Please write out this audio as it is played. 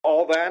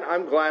all that,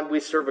 I'm glad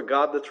we serve a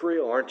God that's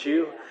real, aren't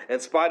you?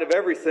 In spite of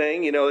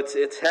everything,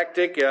 it's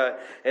hectic.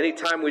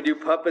 Anytime we do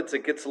puppets,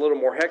 it gets a little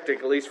more hectic,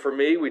 at least for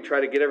me. We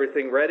try to get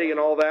everything ready and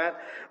all that.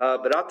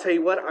 But I'll tell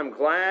you what, I'm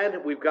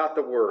glad we've got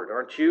the Word,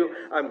 aren't you?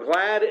 I'm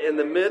glad in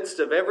the midst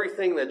of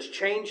everything that's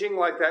changing,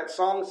 like that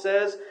song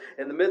says,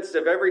 in the midst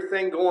of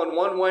everything going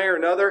one way or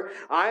another,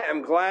 I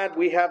am glad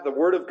we have the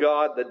Word of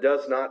God that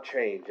does not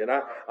change. And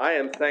I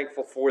am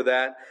thankful for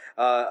that.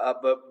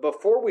 But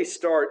before we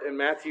start in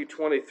Matthew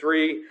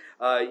 23,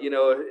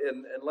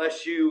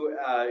 unless you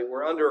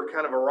were under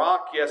kind of a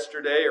rock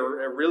yesterday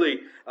or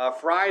really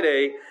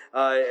Friday,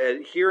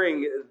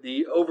 hearing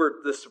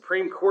the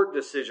Supreme Court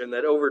decision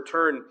that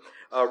overturned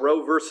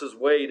Roe versus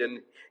Wade,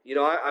 and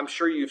I'm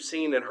sure you've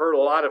seen and heard a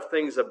lot of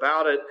things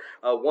about it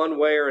one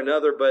way or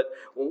another. But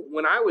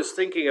when I was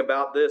thinking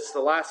about this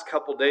the last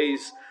couple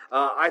days,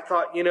 I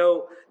thought,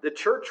 the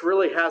church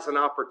really has an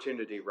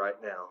opportunity right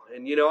now.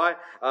 And,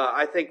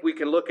 I think we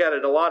can look at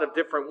it a lot of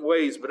different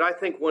ways, but I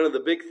think one of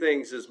the big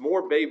things is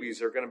more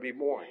babies are going to be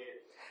born.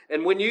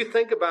 And when you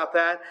think about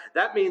that,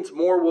 that means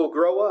more will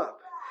grow up.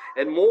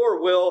 And more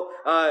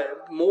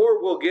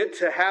will get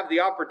to have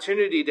the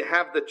opportunity to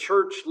have the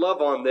church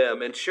love on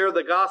them and share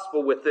the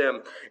gospel with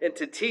them and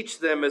to teach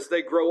them as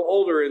they grow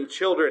older and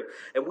children.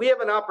 And we have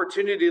an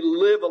opportunity to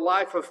live a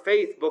life of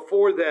faith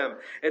before them.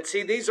 And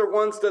see, these are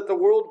ones that the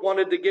world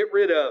wanted to get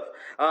rid of.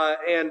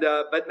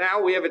 But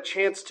now we have a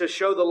chance to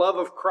show the love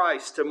of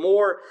Christ to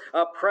more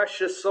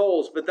precious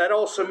souls. But that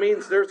also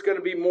means there's going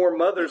to be more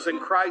mothers in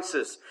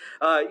crisis.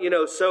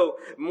 So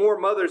more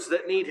mothers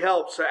that need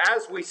help. So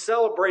as we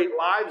celebrate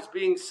lives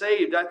being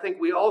saved, I think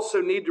we also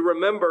need to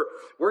remember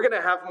we're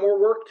going to have more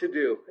work to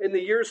do in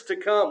the years to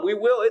come. We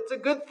will. It's a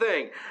good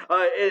thing.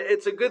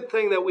 It's a good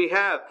thing that we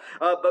have.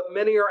 But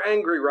many are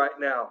angry right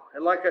now.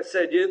 And like I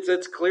said,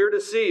 it's clear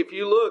to see. If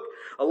you look,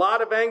 a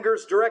lot of anger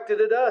is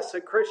directed at us,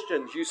 at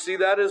Christians. You see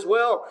that as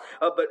well.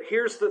 But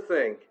here's the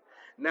thing.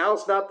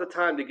 Now's not the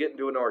time to get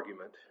into an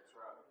argument.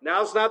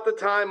 Now's not the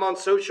time on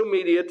social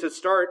media to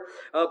start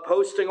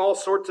posting all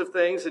sorts of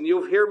things, and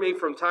you'll hear me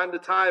from time to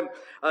time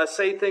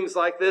say things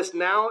like this.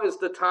 Now is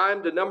the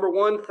time to, number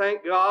one,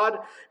 thank God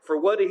for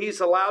what He's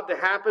allowed to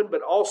happen,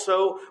 but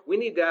also we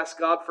need to ask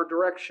God for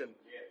direction.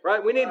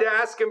 Right? We need to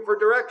ask Him for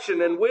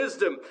direction and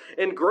wisdom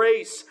and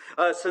grace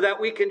so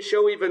that we can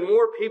show even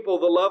more people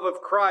the love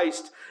of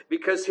Christ.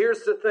 Because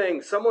here's the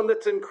thing. Someone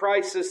that's in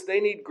crisis,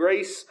 they need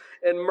grace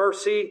and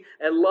mercy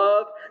and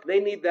love. They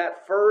need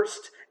that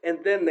first,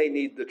 and then they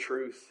need the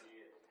truth.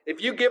 If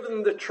you give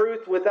them the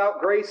truth without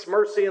grace,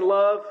 mercy, and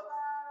love,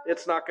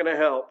 it's not going to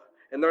help.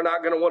 And they're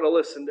not going to want to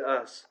listen to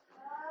us.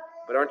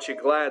 But aren't you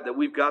glad that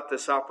we've got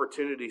this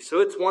opportunity? So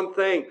it's one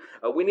thing.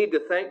 We need to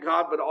thank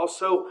God, but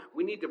also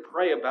we need to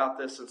pray about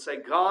this and say,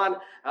 God,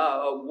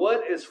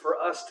 what is for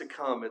us to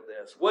come in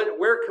this?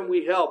 Where can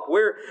we help?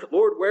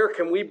 Lord, where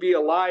can we be a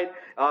light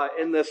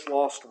in this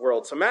lost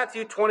world? So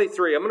Matthew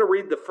 23, I'm going to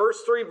read the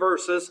first 3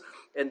 verses,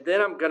 and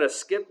then I'm going to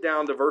skip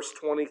down to verse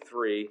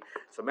 23.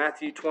 So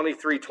Matthew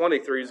 23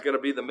 is going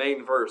to be the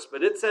main verse.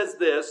 But it says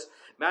this,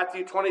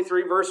 Matthew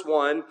 23, verse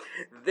 1,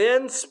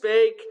 Then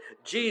spake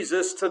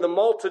Jesus to the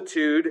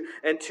multitude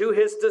and to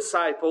His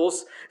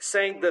disciples,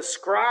 saying, The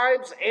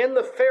scribes and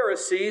the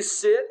Pharisees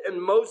sit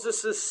in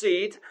Moses'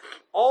 seat.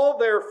 All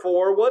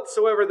therefore,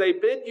 whatsoever they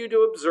bid you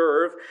to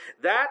observe,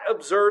 that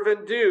observe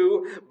and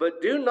do,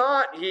 but do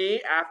not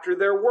ye after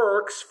their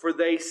works, for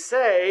they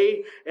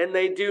say, and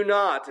they do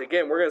not.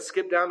 Again, we're going to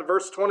skip down to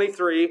verse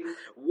 23.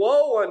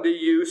 Woe unto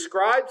you,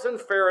 scribes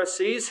and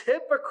Pharisees,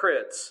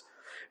 hypocrites!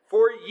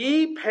 For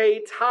ye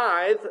pay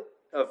tithe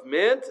of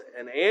mint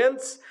and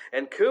ants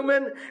and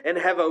cumin, and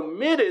have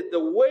omitted the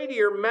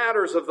weightier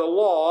matters of the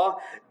law,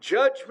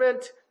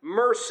 judgment,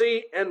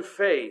 mercy, and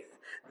faith.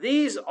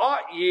 These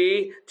ought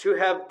ye to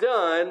have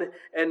done,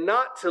 and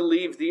not to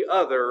leave the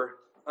other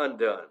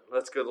undone.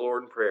 Let's go to the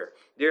Lord in prayer.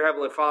 Dear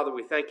Heavenly Father,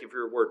 we thank you for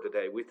your word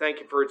today. We thank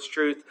you for its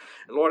truth.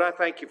 And Lord, I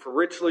thank you for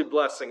richly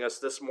blessing us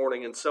this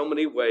morning in so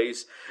many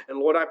ways. And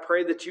Lord, I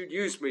pray that you'd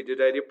use me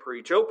today to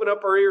preach. Open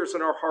up our ears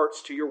and our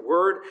hearts to your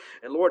word.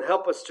 And Lord,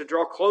 help us to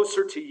draw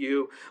closer to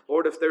you.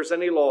 Lord, if there's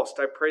any lost,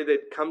 I pray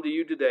they'd come to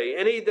you today.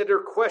 Any that are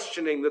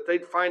questioning, that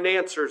they'd find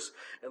answers.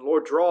 And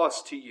Lord, draw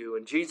us to you.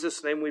 In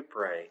Jesus' name we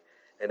pray.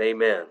 And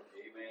amen.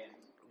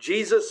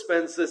 Jesus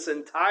spends this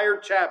entire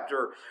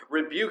chapter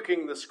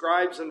rebuking the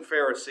scribes and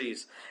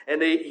Pharisees.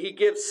 And he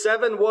gives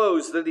 7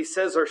 woes that he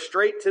says are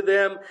straight to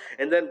them.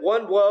 And then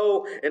one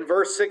woe in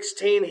verse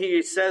 16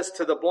 he says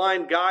to the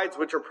blind guides,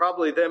 which are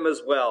probably them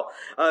as well.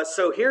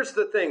 So here's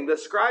the thing. The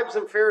scribes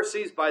and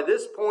Pharisees, by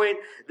this point,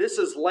 this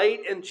is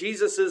late in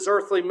Jesus'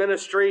 earthly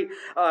ministry.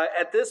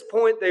 At this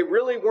point, they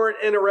really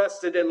weren't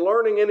interested in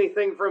learning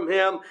anything from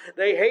him.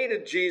 They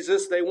hated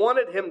Jesus. They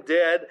wanted him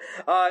dead.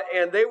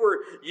 And they were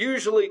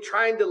usually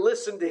trying to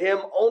listen to him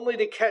only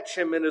to catch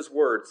him in his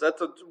words.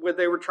 That's what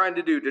they were trying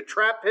to do, to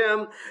trap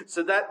him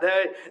so that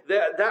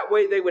that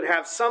way they would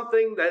have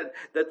something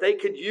that they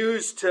could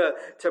use to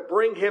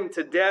bring him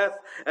to death.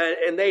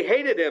 And they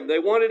hated him. They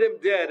wanted him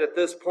dead at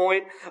this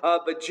point.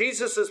 But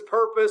Jesus'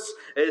 purpose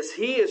is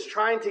he is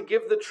trying to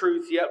give the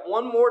truth yet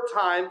one more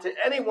time to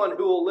anyone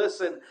who will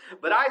listen.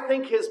 But I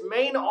think his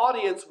main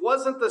audience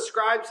wasn't the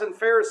scribes and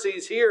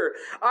Pharisees here.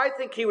 I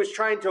think he was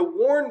trying to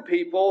warn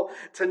people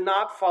to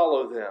not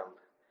follow them.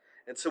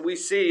 And so we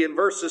see in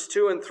verses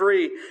 2 and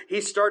 3,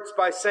 he starts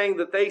by saying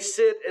that they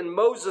sit in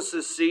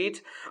Moses'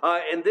 seat.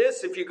 And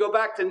this, if you go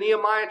back to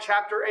Nehemiah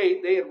chapter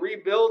 8, they had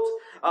rebuilt.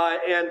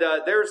 And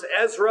there's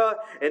Ezra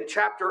in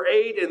chapter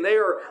 8, and they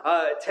are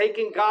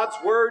taking God's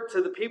word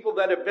to the people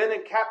that have been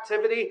in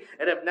captivity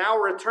and have now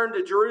returned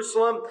to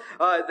Jerusalem.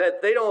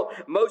 That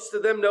most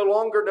of them no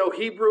longer know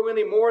Hebrew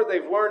anymore.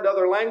 They've learned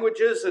other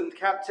languages in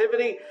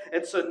captivity.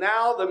 And so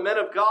now the men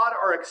of God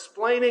are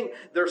explaining,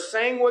 they're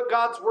saying what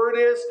God's word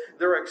is.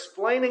 They're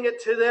explaining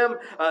it to them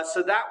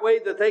so that way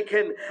they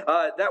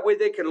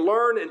can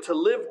learn and to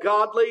live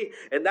godly.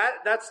 And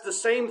that's the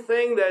same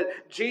thing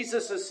that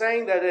Jesus is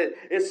saying that it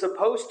is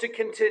supposed to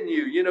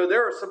continue. You know,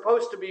 there are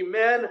supposed to be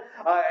men,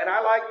 and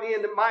I like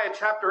Nehemiah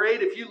chapter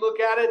 8. If you look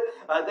at it,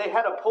 they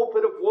had a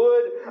pulpit of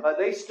wood.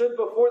 They stood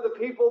before the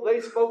people.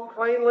 They spoke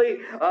plainly,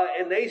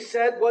 and they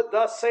said what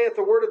thus saith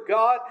the word of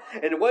God.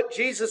 And what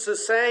Jesus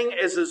is saying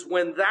is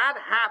when that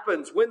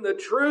happens, when the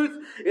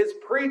truth is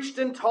preached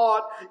and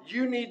taught,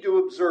 you need to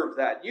observe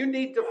that. You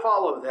need to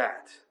follow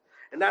that.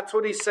 And that's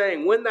what he's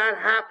saying. When that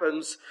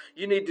happens,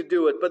 you need to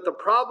do it. But the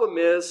problem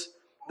is,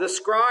 the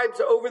scribes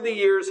over the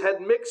years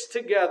had mixed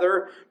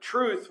together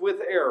truth with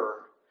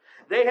error.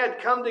 They had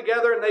come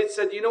together and they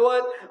said, you know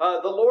what?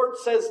 The Lord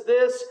says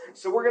this,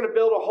 so we're going to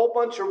build a whole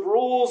bunch of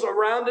rules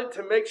around it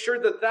to make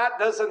sure that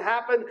doesn't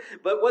happen.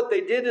 But what they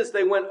did is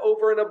they went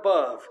over and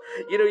above.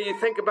 You know, you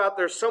think about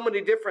there's so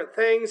many different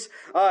things,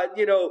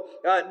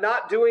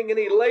 not doing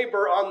any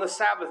labor on the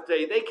Sabbath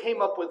day. They came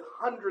up with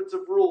hundreds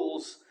of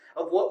rules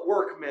of what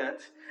work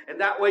meant. And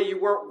that way you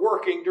weren't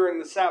working during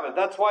the Sabbath.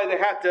 That's why they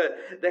had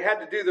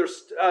to do their,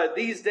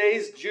 these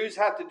days, Jews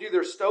have to do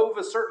their stove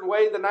a certain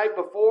way the night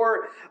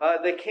before.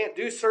 They can't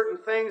do certain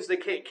things. They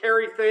can't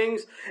carry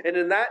things. And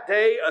in that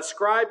day, a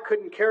scribe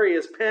couldn't carry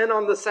his pen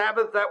on the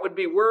Sabbath. That would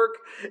be work.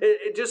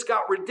 It just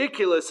got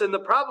ridiculous. And the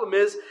problem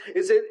is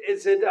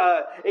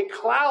it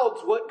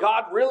clouds what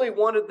God really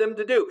wanted them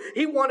to do.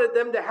 He wanted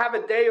them to have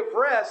a day of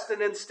rest.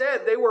 And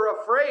instead, they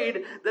were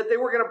afraid that they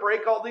were going to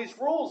break all these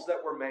rules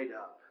that were made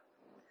up.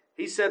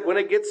 He said, when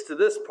it gets to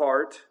this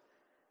part,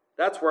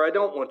 that's where I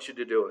don't want you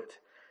to do it.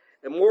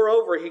 And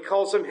moreover, he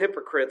calls them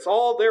hypocrites.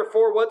 All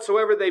therefore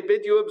whatsoever they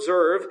bid you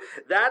observe,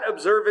 that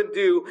observe and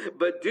do,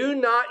 but do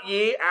not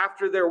ye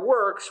after their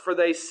works, for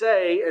they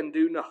say and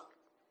do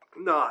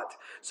not.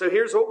 So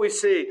here's what we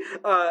see.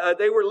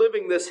 They were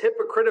living this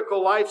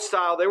hypocritical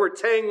lifestyle. They were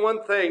saying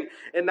one thing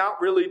and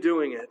not really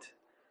doing it.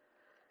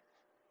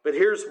 But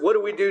here's what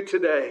do we do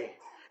today?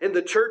 In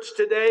the church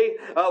today,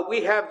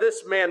 we have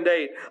this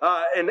mandate.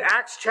 In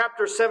Acts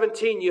chapter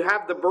 17, you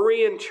have the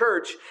Berean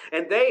church,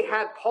 and they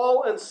had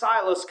Paul and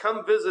Silas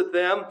come visit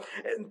them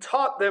and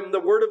taught them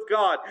the word of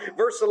God.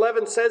 Verse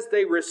 11 says,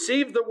 they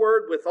received the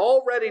word with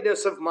all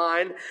readiness of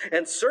mind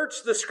and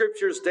searched the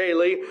scriptures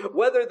daily,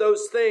 whether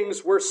those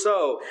things were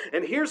so.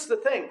 And here's the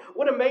thing.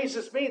 What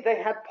amazes me,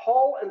 they had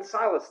Paul and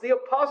Silas. The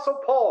apostle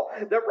Paul,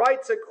 that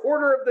writes a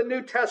quarter of the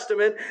New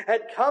Testament,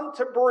 had come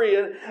to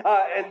Berean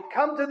and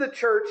come to the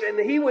church, and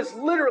he was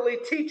literally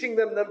teaching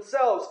them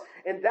themselves.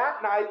 And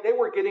that night, they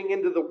were getting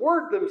into the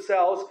Word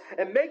themselves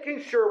and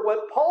making sure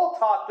what Paul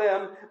taught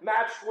them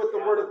matched what the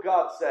Word of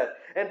God said.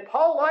 And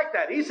Paul liked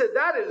that. He said,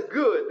 that is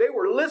good. They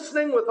were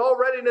listening with all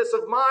readiness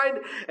of mind,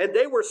 and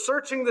they were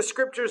searching the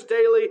Scriptures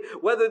daily,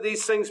 whether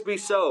these things be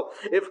so.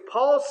 If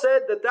Paul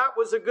said that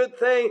was a good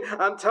thing,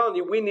 I'm telling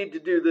you, we need to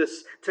do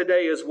this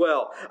today as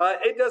well.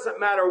 It doesn't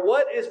matter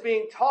what is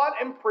being taught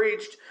and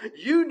preached.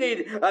 You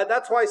need,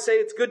 that's why I say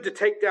it's good to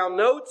take down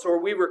notes, or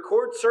we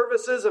record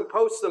services and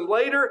post them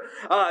later.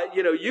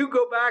 You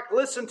go back,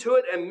 listen to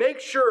it, and make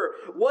sure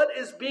what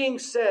is being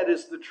said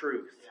is the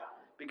truth. Yeah.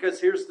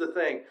 Because here's the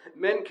thing.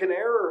 Men can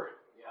err.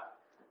 Yeah.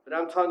 But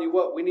I'm telling you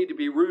what, we need to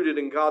be rooted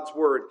in God's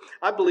Word.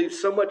 I believe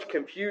so much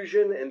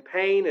confusion and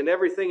pain and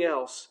everything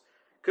else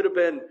could have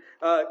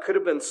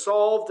been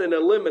solved and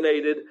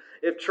eliminated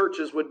if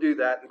churches would do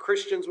that and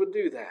Christians would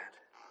do that.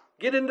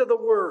 Get into the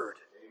Word.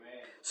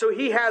 So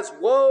he has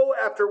woe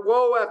after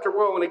woe after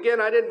woe. And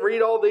again, I didn't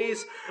read all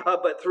these,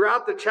 but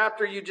throughout the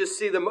chapter, you just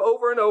see them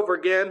over and over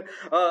again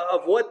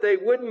of what they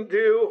wouldn't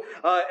do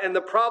and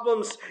the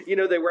problems,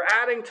 they were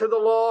adding to the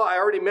law. I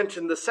already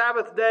mentioned the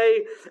Sabbath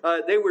day.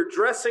 They were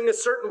dressing a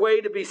certain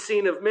way to be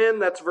seen of men.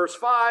 That's verse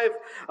 5.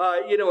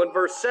 In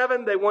verse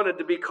 7, they wanted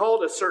to be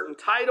called a certain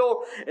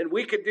title. And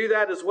we could do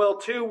that as well,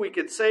 too. We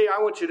could say, I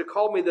want you to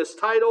call me this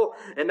title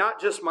and not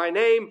just my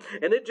name.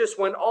 And it just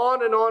went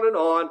on and on and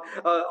on.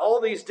 All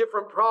these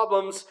different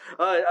problems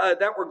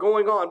that were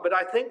going on. But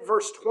I think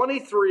verse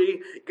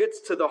 23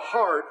 gets to the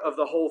heart of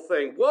the whole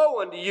thing.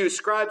 Woe unto you,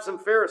 scribes and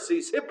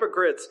Pharisees,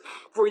 hypocrites,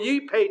 for ye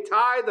pay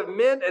tithe of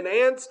mint and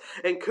ants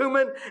and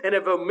cumin, and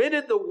have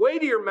omitted the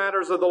weightier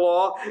matters of the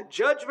law,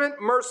 judgment,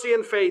 mercy,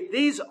 and faith.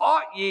 These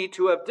ought ye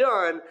to have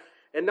done,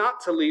 and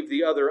not to leave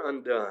the other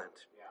undone.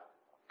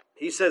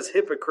 He says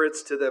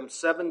hypocrites to them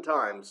 7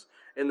 times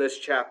in this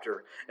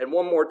chapter. And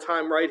one more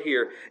time right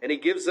here. And he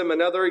gives them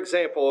another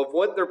example of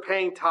what they're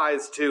paying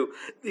tithes to.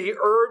 The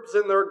herbs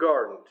in their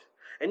garden.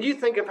 And you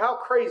think of how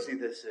crazy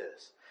this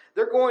is.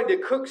 They're going to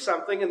cook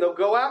something and they'll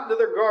go out into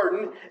their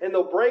garden and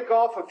they'll break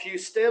off a few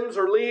stems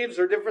or leaves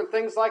or different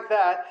things like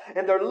that.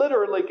 And they're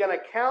literally going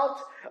to count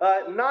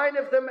 9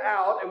 of them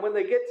out. And when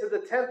they get to the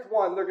 10th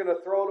one, they're going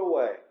to throw it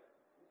away.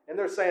 And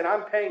they're saying,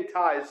 I'm paying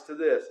tithes to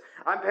this.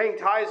 I'm paying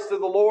tithes to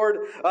the Lord.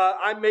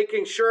 I'm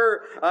making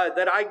sure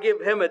that I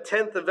give him a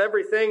 10th of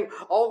everything,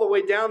 all the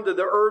way down to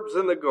the herbs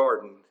in the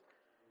garden.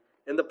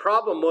 And the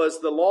problem was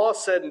the law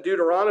said in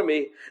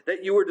Deuteronomy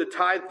that you were to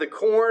tithe the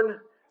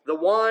corn, the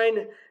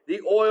wine,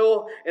 the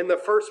oil, and the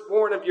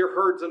firstborn of your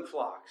herds and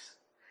flocks.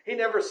 He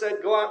never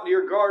said go out into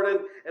your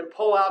garden and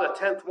pull out a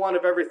 10th one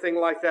of everything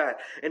like that.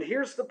 And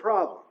here's the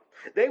problem.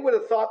 They would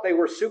have thought they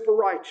were super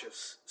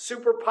righteous,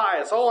 super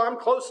pious. Oh, I'm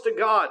close to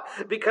God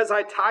because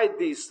I tithe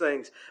these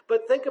things.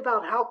 But think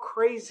about how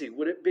crazy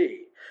would it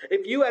be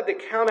if you had to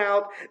count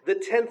out the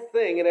 10th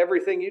thing in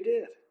everything you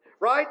did,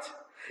 right?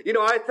 You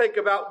know, I think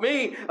about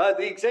me,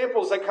 the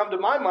examples that come to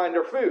my mind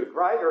are food,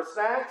 right? Or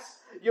snacks.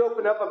 You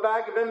open up a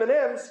bag of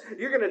M&Ms,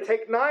 you're going to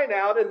take 9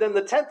 out, and then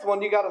the 10th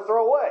one you got to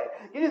throw away.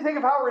 Can you think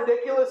of how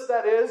ridiculous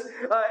that is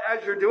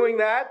as you're doing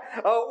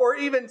that? Or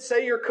even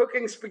say you're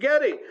cooking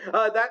spaghetti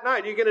that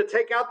night. You're going to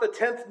take out the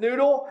 10th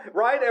noodle,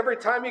 right, every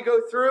time you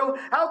go through?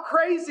 How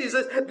crazy is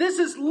this? This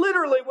is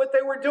literally what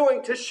they were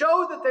doing to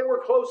show that they were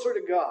closer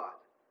to God.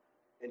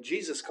 And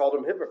Jesus called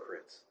them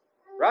hypocrites.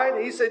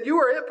 Right? He said, you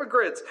are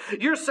hypocrites.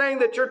 You're saying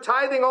that you're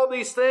tithing all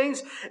these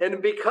things.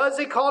 And because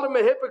he called him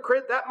a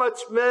hypocrite, that much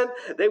meant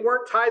they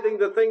weren't tithing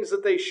the things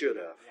that they should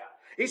have. Yeah.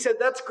 He said,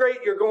 that's great.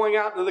 You're going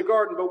out into the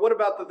garden. But what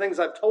about the things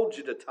I've told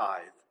you to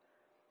tithe?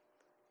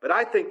 But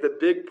I think the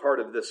big part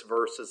of this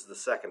verse is the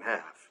second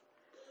half.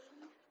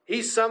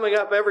 He's summing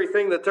up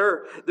everything that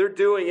they're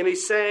doing. And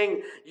he's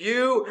saying,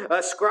 you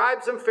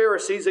scribes and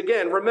Pharisees,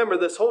 again, remember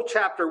this whole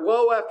chapter,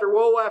 woe after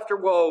woe after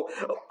woe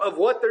of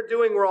what they're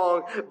doing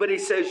wrong. But he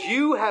says,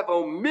 you have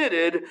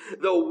omitted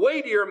the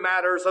weightier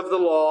matters of the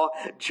law,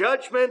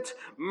 judgment,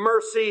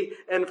 mercy,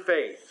 and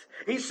faith.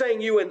 He's saying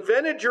you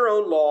invented your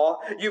own law,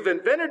 you've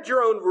invented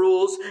your own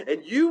rules,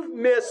 and you've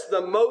missed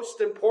the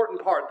most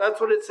important part. That's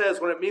what it says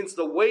when it means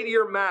the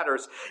weightier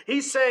matters.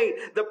 He's saying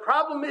the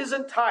problem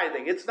isn't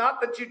tithing. It's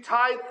not that you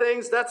tithe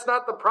things. That's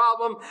not the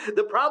problem.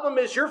 The problem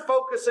is you're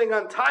focusing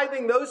on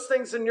tithing those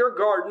things in your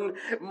garden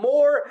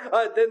more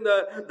than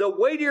the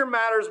weightier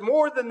matters,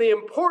 more than the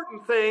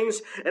important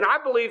things. And I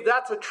believe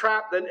that's a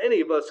trap that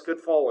any of us could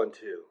fall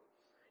into.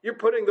 You're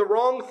putting the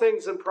wrong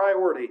things in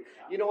priority.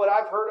 You know what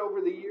I've heard over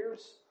the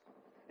years?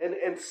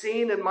 And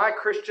seen in my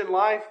Christian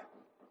life,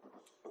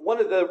 one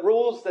of the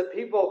rules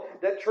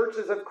that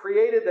churches have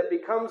created that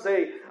becomes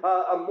a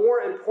more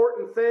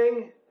important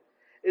thing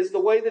is the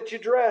way that you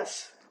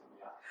dress.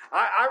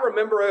 I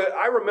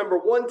remember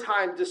one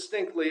time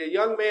distinctly, a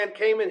young man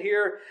came in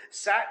here,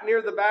 sat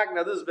near the back.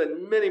 Now this has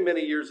been many,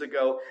 many years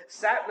ago.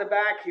 Sat in the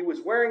back. He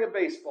was wearing a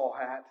baseball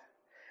hat.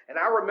 And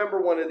I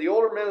remember one of the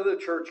older men of the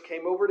church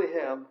came over to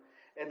him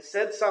and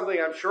said something.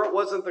 I'm sure it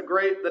wasn't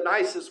the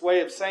nicest way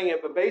of saying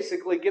it, but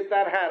basically, get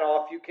that hat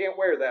off. You can't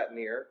wear that in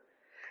here.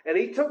 And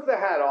he took the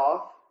hat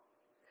off.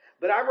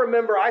 But I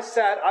remember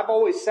I've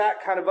always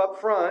sat kind of up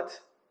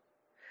front,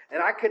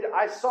 and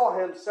I saw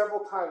him several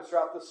times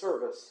throughout the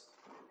service.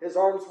 His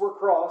arms were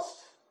crossed.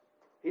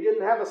 He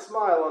didn't have a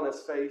smile on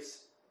his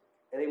face,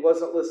 and he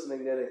wasn't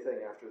listening to anything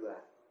after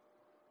that.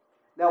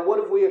 Now, what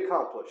have we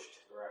accomplished?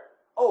 Right.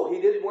 Oh,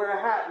 he didn't wear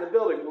a hat in the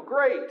building. Well,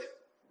 great.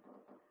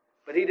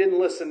 But he didn't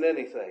listen to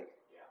anything.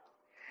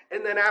 Yeah.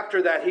 And then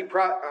after that,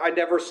 I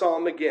never saw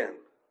him again.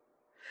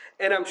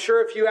 And I'm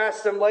sure if you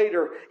asked him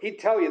later, he'd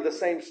tell you the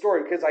same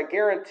story, because I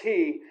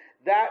guarantee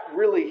that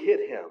really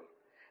hit him.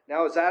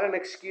 Now, is that an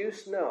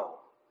excuse? No.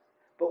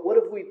 But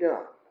what have we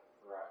done?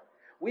 Right.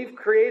 We've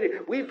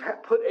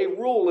put a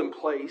rule in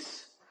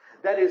place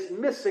that is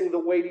missing the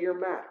weightier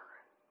matter.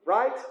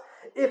 Right?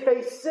 If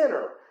a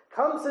sinner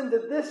comes into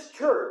this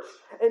church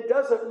and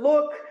doesn't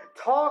look,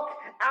 talk,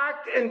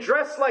 act, and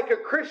dress like a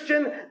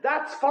Christian,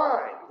 that's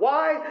fine.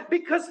 Why?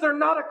 Because they're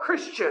not a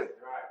Christian. Right.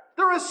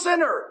 They're a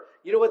sinner.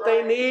 You know what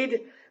they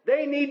need?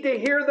 They need to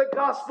hear the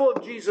gospel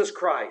of Jesus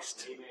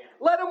Christ. Amen.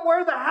 Let them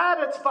wear the hat.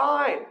 It's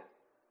fine.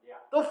 Yeah.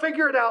 They'll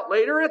figure it out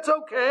later. It's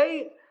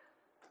okay.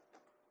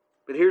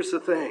 But here's the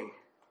thing.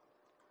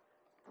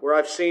 Where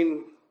I've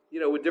seen,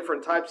 with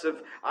different types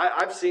of,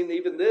 I've seen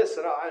even this,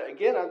 and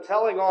I'm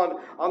telling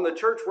on the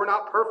church, we're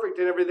not perfect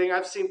in everything.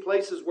 I've seen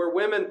places where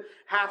women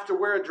have to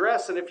wear a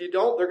dress, and if you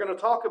don't, they're going to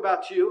talk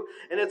about you.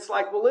 And it's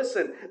like, well,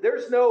 listen,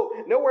 there's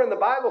nowhere in the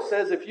Bible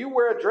says if you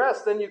wear a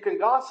dress, then you can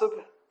gossip.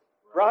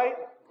 Right?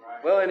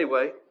 Well,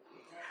 anyway.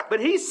 But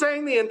he's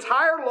saying the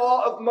entire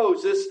law of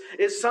Moses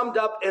is summed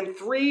up in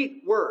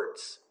 3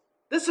 words.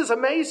 This is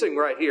amazing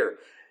right here.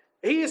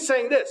 He is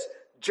saying this: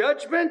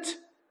 judgment,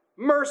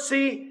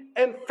 mercy,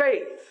 and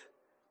faith.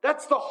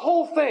 That's the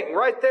whole thing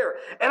right there.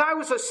 And I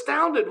was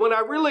astounded when I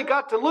really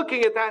got to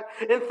looking at that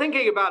and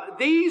thinking about it.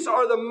 These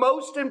are the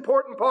most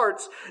important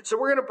parts. So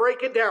we're going to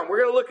break it down.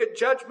 We're going to look at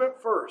judgment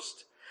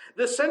first.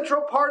 The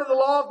central part of the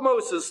law of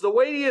Moses, the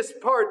weightiest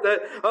part,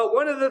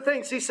 one of the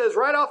things he says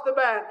right off the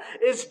bat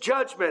is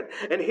judgment.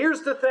 And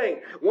here's the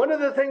thing. One of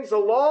the things the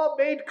law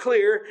made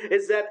clear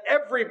is that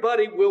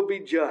everybody will be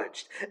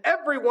judged.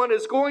 Everyone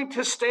is going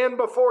to stand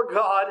before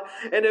God.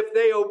 And if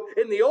they,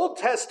 in the Old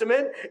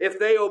Testament, if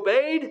they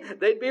obeyed,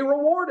 they'd be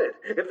rewarded.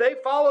 If they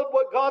followed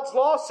what God's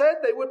law said,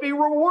 they would be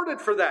rewarded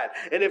for that.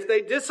 And if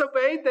they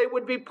disobeyed, they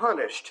would be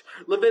punished.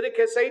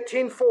 Leviticus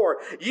 18:4,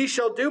 ye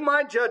shall do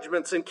my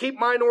judgments and keep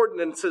mine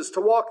ordinances to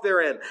walk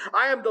therein.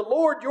 I am the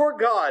Lord your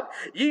God.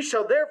 Ye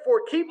shall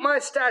therefore keep my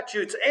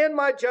statutes and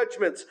my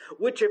judgments,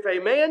 which if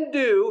a man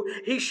do,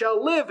 he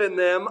shall live in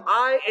them.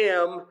 I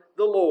am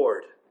the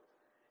Lord.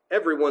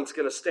 Everyone's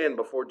going to stand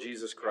before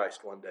Jesus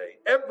Christ one day.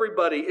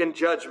 Everybody in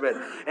judgment.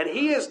 And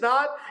he's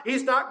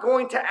not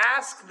going to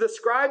ask the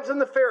scribes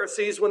and the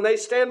Pharisees when they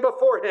stand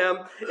before him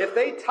if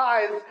they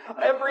tithe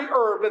every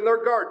herb in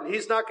their garden.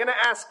 He's not going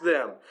to ask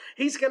them.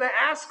 He's going to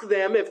ask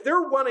them if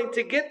they're wanting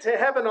to get to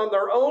heaven on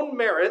their own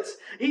merits.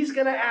 He's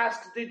going to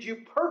ask, did you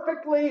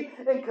perfectly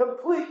and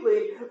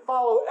completely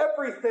follow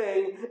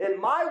everything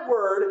in my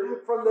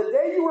word from the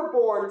day you were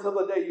born till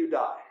the day you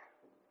die?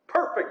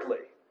 Perfectly.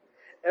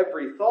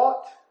 Every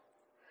thought,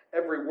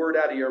 every word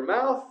out of your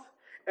mouth,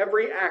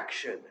 every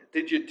action.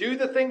 Did you do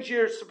the things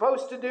you're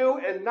supposed to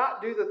do and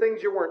not do the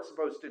things you weren't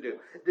supposed to do?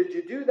 Did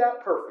you do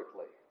that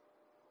perfectly?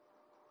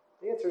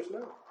 The answer is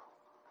no.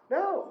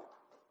 No.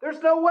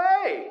 There's no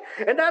way.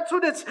 And that's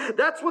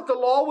what the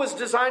law was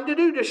designed to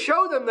do, to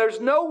show them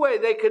there's no way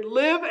they could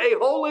live a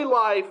holy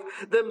life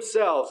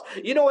themselves.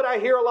 You know what I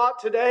hear a lot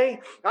today?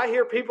 I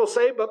hear people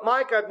say, but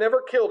Mike, I've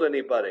never killed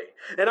anybody.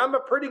 And I'm a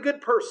pretty good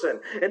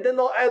person. And then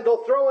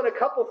they'll throw in a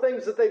couple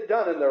things that they've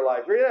done in their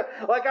life. You know,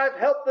 like I've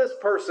helped this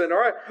person,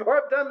 or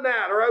I've done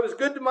that, or I was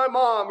good to my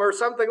mom, or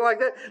something like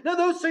that. No,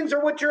 those things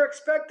are what you're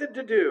expected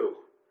to do.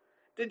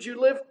 Did you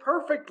live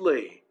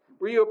perfectly?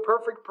 Were you a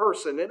perfect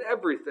person in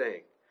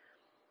everything?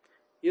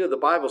 You know, the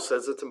Bible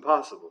says it's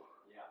impossible.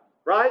 Yeah.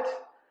 Right?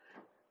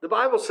 The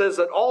Bible says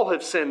that all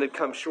have sinned and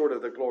come short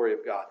of the glory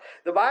of God.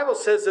 The Bible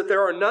says that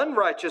there are none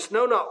righteous,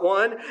 no, not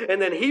one. And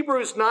then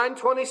Hebrews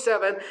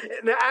 9:27,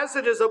 as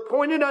it is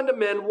appointed unto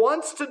men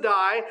once to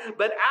die,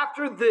 but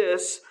after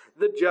this,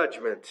 the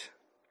judgment.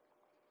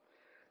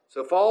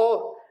 So if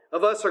all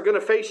of us are going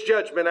to face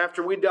judgment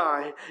after we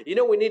die, you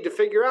know, we need to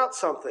figure out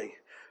something.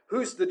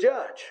 Who's the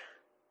judge?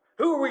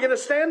 Who are we going to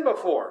stand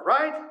before,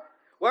 right?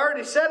 Well, I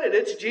already said it.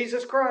 It's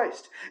Jesus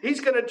Christ.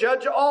 He's going to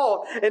judge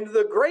all. And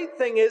the great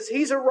thing is,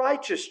 he's a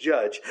righteous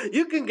judge.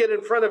 You can get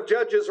in front of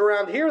judges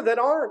around here that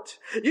aren't.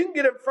 You can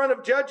get in front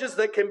of judges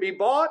that can be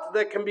bought,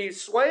 that can be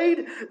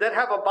swayed, that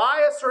have a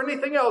bias or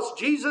anything else.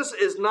 Jesus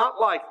is not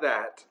like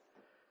that.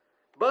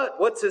 But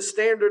what's his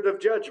standard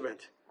of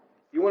judgment?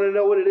 You want to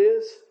know what it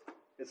is?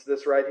 It's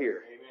this right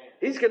here.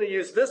 He's going to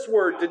use this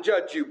word to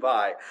judge you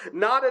by.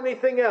 Not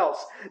anything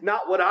else.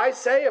 Not what I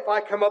say if I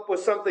come up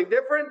with something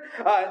different.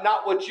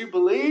 Not what you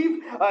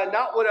believe.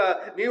 Not what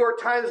a New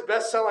York Times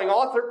best-selling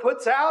author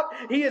puts out.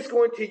 He is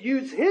going to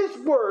use his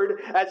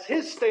word as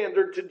his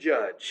standard to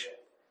judge.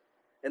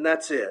 And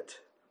that's it.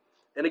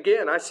 And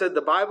again, I said the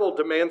Bible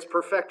demands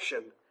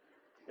perfection.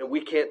 And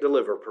we can't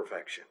deliver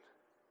perfection.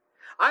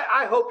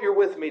 I hope you're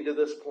with me to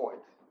this point.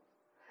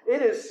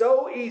 It is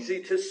so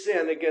easy to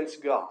sin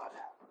against God.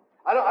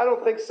 I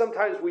don't think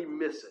sometimes we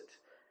miss it.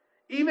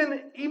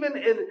 Even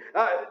in,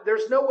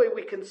 there's no way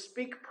we can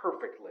speak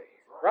perfectly,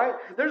 right?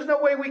 There's no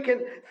way we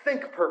can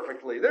think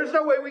perfectly. There's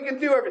no way we can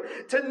do everything.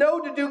 To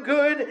know to do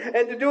good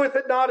and to do it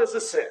not is a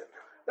sin.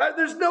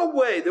 There's no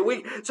way that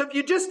we, so if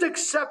you just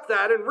accept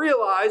that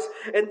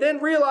and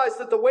then realize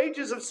that the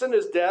wages of sin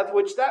is death,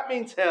 which that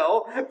means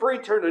hell for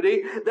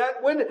eternity,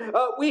 that when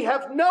we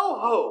have no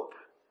hope.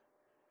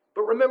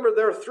 But remember,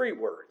 there are 3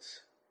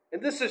 words.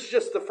 And this is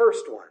just the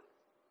first one.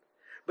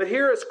 But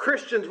here as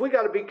Christians, we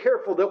got to be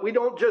careful that we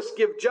don't just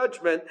give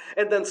judgment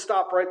and then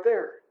stop right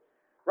there.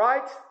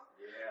 Right?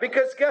 Yeah.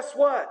 Because guess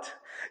what?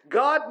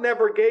 God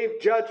never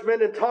gave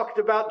judgment and talked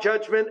about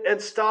judgment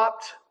and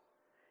stopped.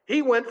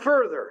 He went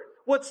further.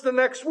 What's the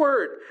next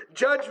word?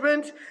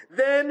 Judgment.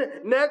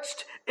 Then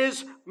next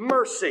is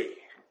mercy.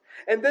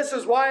 And this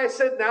is why I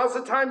said now's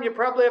the time you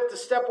probably have to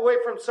step away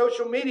from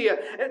social media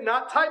and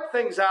not type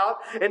things out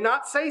and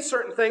not say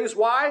certain things.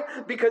 Why?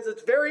 Because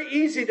it's very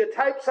easy to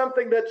type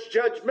something that's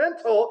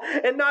judgmental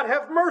and not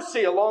have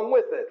mercy along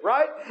with it,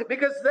 right?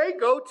 Because they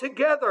go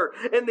together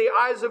in the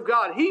eyes of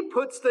God. He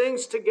puts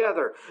things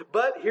together.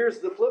 But here's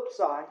the flip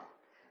side.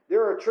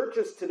 There are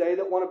churches today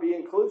that want to be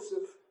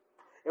inclusive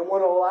and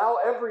want to allow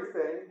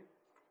everything.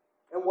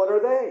 And what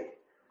are they?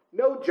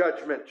 No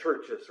judgment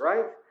churches,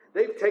 right?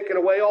 They've taken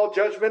away all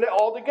judgment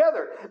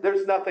altogether.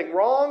 There's nothing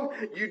wrong.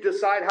 You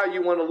decide how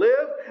you want to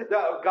live.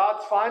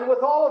 God's fine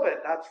with all of it.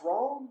 That's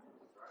wrong.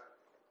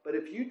 But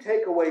if you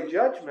take away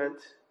judgment,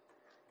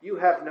 you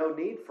have no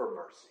need for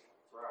mercy.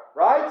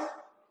 Right?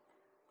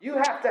 You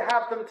have to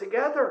have them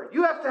together.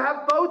 You have to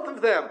have both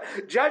of them.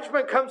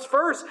 Judgment comes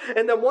first.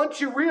 And then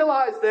once you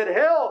realize that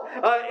hell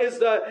is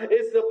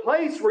the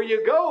place where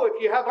you go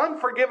if you have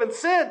unforgiven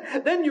sin,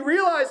 then you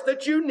realize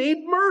that you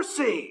need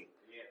mercy.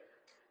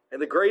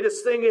 And the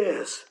greatest thing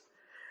is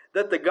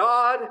that the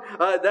God,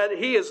 that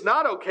He is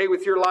not okay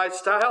with your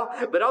lifestyle,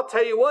 but I'll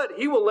tell you what,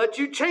 He will let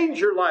you change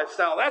your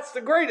lifestyle. That's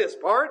the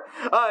greatest part.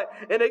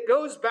 And it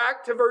goes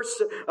back to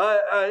verse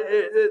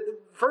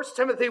 1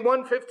 Timothy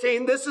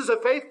 1:15. This is a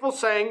faithful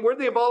saying,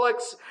 worthy of all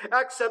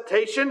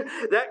acceptation,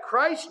 that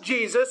Christ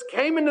Jesus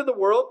came into the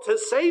world to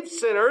save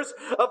sinners,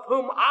 of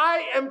whom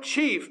I am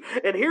chief.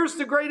 And here's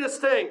the greatest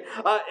thing.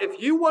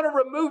 If you want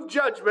to remove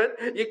judgment,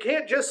 you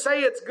can't just say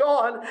it's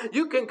gone.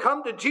 You can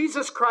come to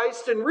Jesus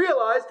Christ and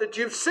realize that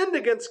you've sinned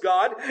against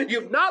God.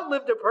 You've not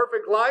lived a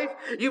perfect life.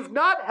 You've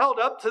not held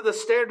up to the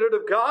standard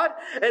of God.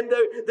 And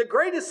the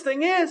greatest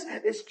thing is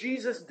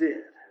Jesus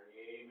did.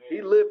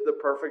 He lived the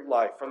perfect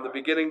life from the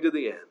beginning to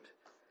the end.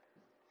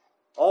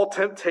 All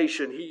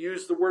temptation, He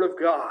used the Word of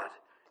God,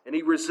 and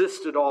He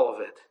resisted all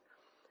of it.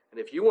 And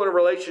if you want a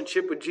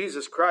relationship with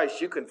Jesus Christ,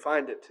 you can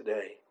find it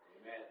today.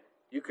 Amen.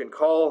 You can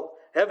call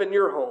heaven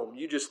your home.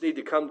 You just need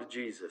to come to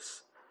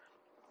Jesus.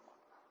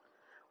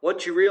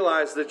 Once you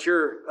realize that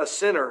you're a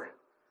sinner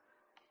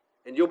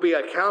and you'll be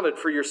accounted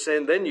for your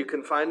sin, then you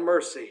can find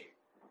mercy.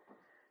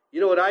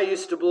 You know what I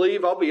used to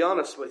believe? I'll be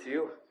honest with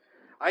you.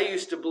 I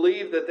used to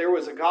believe that there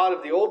was a God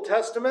of the Old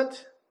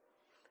Testament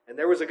and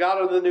there was a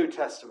God of the New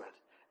Testament.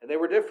 And they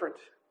were different.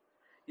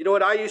 You know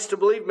what I used to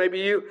believe? Maybe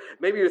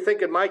you're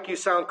thinking, Mike, you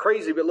sound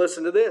crazy, but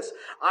listen to this.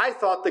 I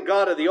thought the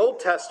God of the Old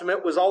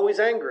Testament was always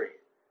angry,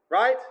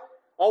 right?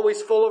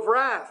 Always full of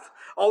wrath,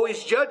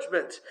 always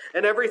judgment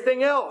and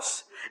everything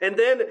else. And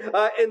then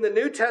in the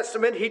New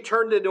Testament, He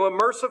turned into a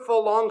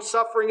merciful,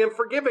 long-suffering, and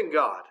forgiving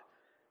God.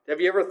 Have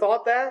you ever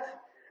thought that?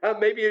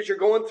 Maybe as you're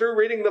going through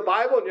reading the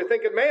Bible and you're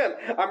thinking, man,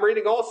 I'm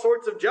reading all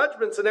sorts of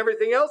judgments and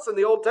everything else in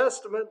the Old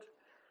Testament.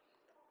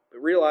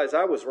 But realize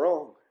I was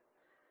wrong.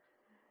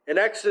 In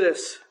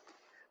Exodus,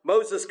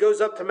 Moses goes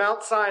up to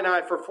Mount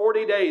Sinai for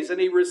 40 days and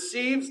he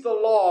receives the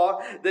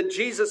law that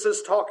Jesus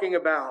is talking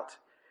about.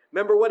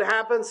 Remember what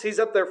happens? He's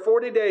up there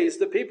 40 days.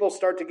 The people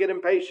start to get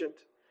impatient.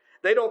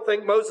 They don't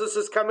think Moses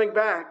is coming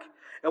back.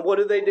 And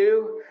what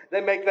do? They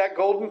make that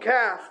golden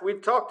calf.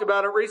 We've talked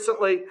about it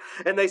recently.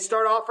 And they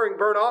start offering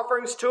burnt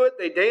offerings to it.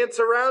 They dance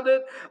around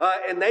it.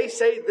 And they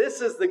say,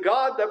 this is the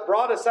God that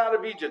brought us out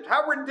of Egypt.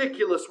 How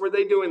ridiculous were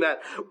they doing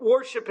that?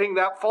 Worshiping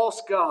that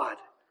false God.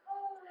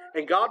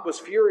 And God was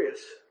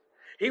furious.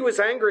 He was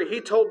angry. He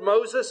told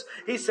Moses,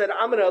 He said,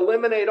 I'm going to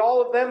eliminate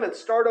all of them and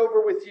start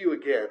over with you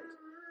again.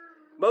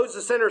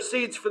 Moses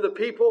intercedes for the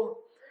people.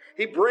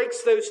 He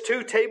breaks those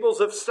 2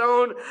 tables of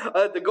stone.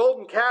 The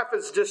golden calf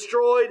is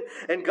destroyed.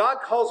 And God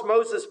calls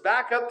Moses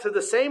back up to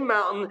the same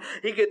mountain.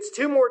 He gets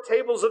 2 more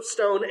tables of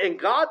stone. And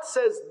God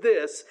says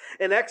this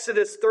in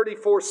Exodus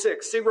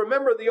 34:6. See,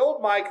 remember the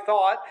old Mike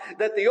thought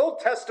that the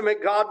Old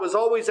Testament God was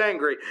always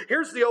angry.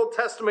 Here's the Old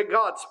Testament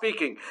God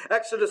speaking.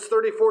 Exodus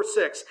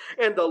 34:6.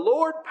 And the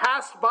Lord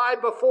passed by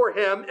before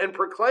him and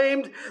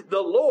proclaimed,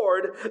 the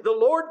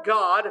Lord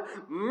God,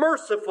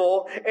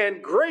 merciful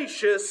and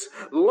gracious,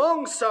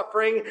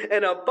 long-suffering,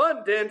 and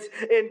abundant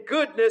in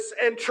goodness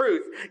and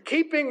truth,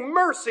 keeping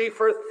mercy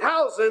for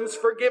thousands,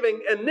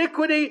 forgiving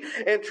iniquity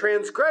and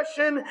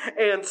transgression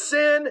and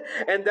sin,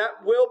 and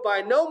that will by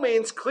no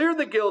means clear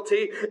the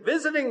guilty,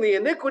 visiting the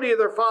iniquity of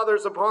their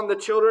fathers upon the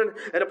children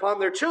and upon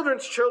their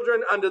children's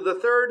children unto the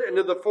 3rd and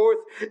to the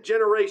 4th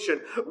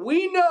generation.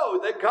 We know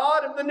that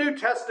God of the New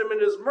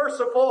Testament is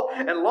merciful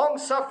and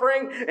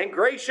long-suffering and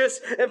gracious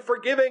and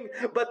forgiving,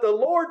 but the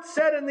Lord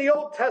said in the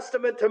Old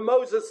Testament to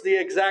Moses the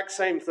exact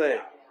same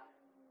thing.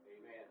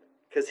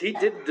 Because He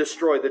didn't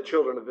destroy the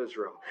children of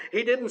Israel.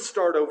 He didn't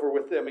start over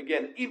with them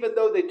again, even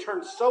though they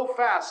turned so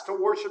fast to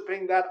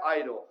worshiping that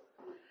idol.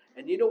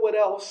 And you know what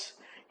else?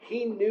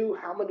 He knew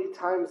how many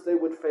times they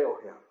would fail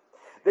Him.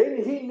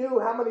 He knew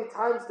how many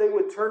times they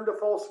would turn to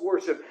false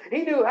worship.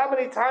 He knew how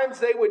many times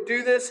they would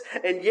do this,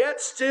 and yet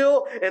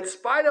still, in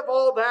spite of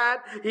all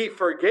that, He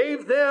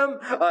forgave them.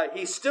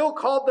 He still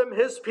called them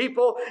His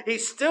people. He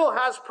still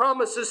has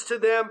promises to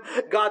them.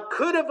 God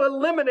could have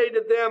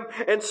eliminated them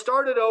and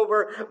started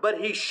over, but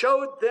He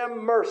showed them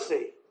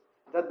mercy.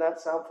 Doesn't that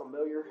sound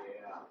familiar?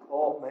 Yeah.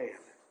 Oh, man.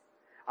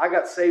 I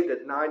got saved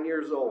at 9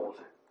 years old.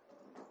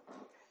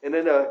 And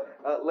then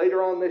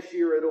later on this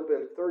year, it'll have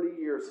been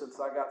 30 years since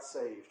I got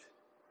saved.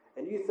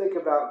 And you think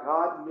about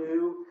God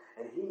knew,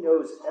 and He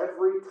knows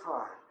every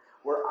time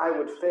where I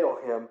would fail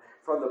Him,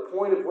 from the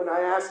point of when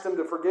I asked Him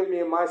to forgive me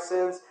of my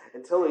sins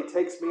until He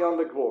takes me on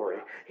to glory.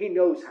 He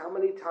knows how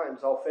many times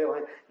I'll fail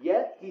Him,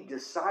 yet He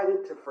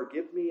decided to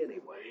forgive me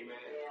anyway. Amen.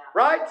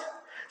 Right?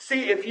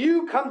 See, if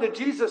you come to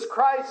Jesus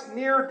Christ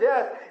near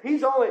death,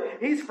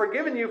 He's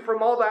forgiven you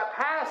from all that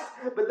past,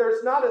 but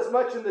there's not as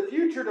much in the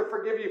future to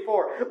forgive you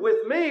for.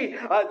 With me,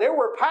 there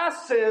were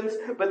past sins,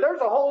 but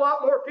there's a whole lot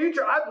more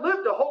future. I've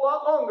lived a whole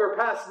lot longer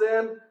past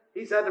them.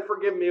 He's had to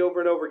forgive me over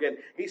and over again.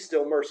 He's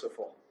still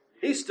merciful.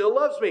 He still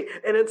loves me.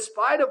 And in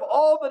spite of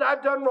all that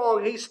I've done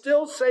wrong, He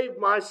still saved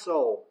my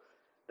soul.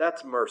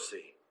 That's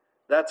mercy.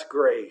 That's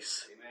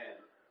grace. Amen.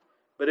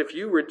 But if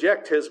you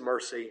reject His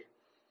mercy,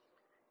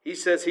 He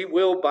says He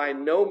will by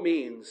no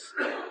means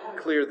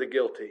clear the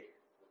guilty.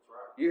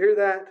 You hear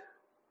that?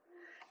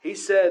 He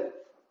said,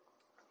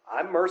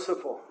 I'm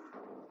merciful.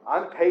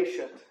 I'm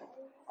patient.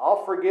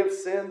 I'll forgive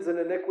sins and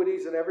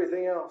iniquities and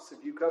everything else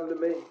if you come to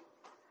me.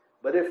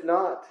 But if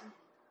not,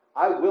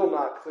 I will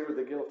not clear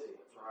the guilty.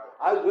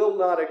 I will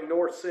not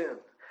ignore sin.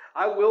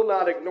 I will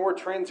not ignore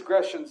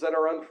transgressions that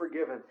are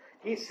unforgiven.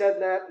 He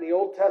said that in the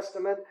Old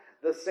Testament.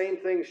 The same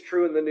thing's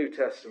true in the New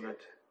Testament.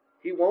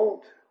 He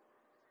won't.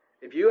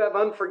 If you have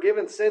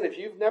unforgiven sin, if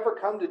you've never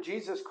come to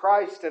Jesus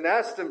Christ and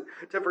asked Him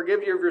to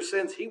forgive you of your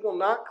sins, He will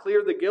not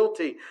clear the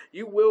guilty.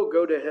 You will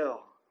go to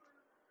hell.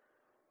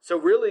 So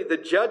really, the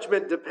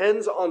judgment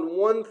depends on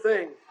one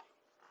thing: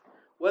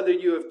 whether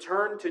you have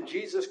turned to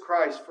Jesus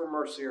Christ for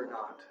mercy or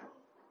not.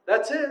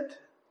 That's it.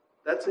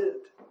 That's it.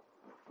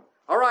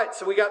 All right,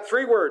 so we got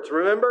 3 words.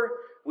 Remember,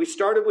 we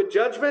started with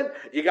judgment.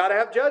 You got to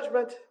have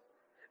judgment.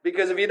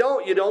 Because if you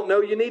don't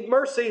know you need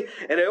mercy.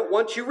 And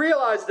once you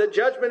realize that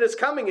judgment is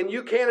coming and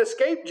you can't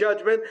escape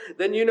judgment,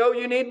 then you know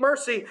you need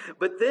mercy.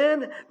 But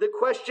then the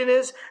question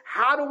is,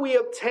 how do we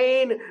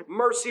obtain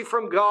mercy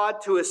from God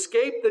to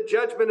escape the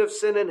judgment of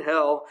sin and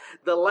hell?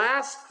 The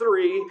last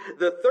 3,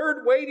 the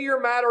third weightier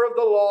matter of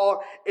the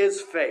law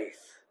is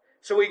faith.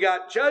 So we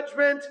got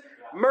judgment,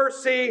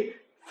 mercy,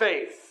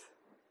 faith.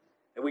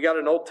 And we got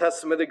an Old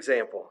Testament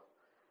example.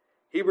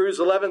 Hebrews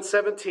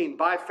 11:17.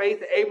 By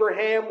faith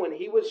Abraham, when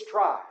he was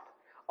tried,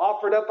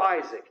 offered up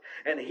Isaac.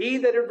 And he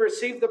that had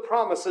received the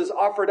promises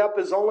offered up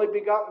his only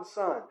begotten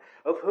son,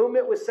 of whom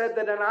it was said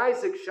that in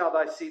Isaac shall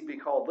thy seed be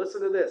called.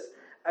 Listen to this.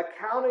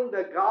 Accounting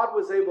that God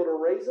was able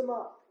to raise him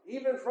up,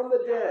 even from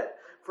the dead,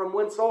 from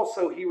whence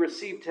also he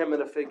received him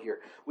in a figure.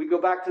 We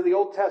go back to the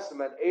Old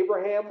Testament.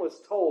 Abraham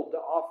was told to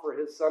offer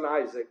his son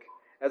Isaac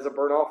as a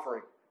burnt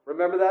offering.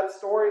 Remember that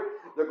story?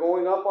 They're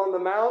going up on the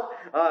mount.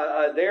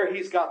 There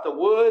he's got the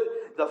wood,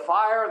 the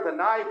fire, the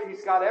knife.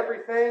 He's got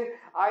everything.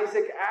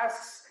 Isaac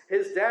asks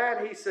his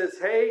dad, he says,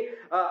 hey,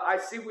 I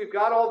see we've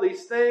got all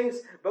these things,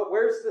 but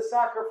where's the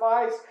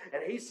sacrifice?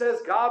 And he says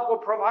God will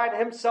provide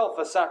Himself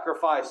a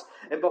sacrifice.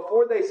 And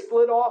before they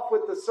split off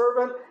with the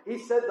servant, he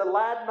said, the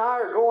lad and I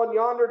are going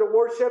yonder to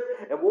worship,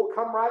 and we'll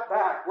come right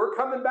back. We're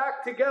coming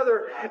back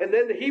together. And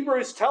then the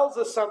Hebrews tells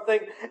us something.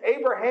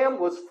 Abraham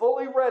was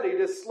fully ready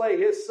to slay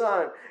his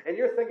son. And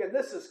you're thinking,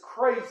 this is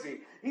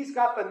crazy. He's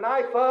got the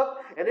knife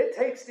up, and it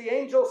takes the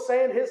angel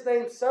saying his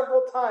name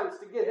several times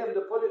to get him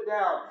to put it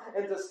down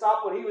and to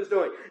stop what he was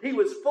doing. He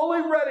was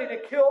fully ready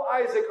to kill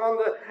Isaac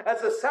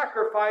as a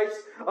sacrifice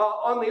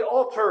on the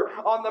altar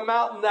on the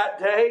mountain that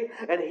day.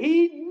 And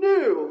he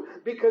knew,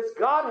 because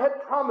God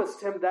had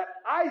promised him, that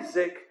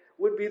Isaac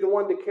would be the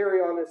one to carry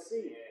on his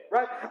seed.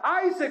 Right?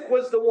 Isaac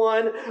was the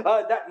one,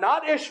 that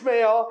not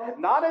Ishmael,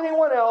 not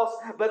anyone else,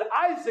 but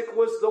Isaac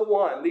was the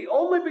one, the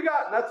only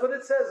begotten. That's what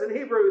it says in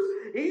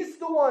Hebrews. He's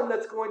the one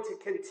that's going to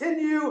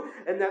continue,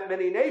 and that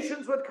many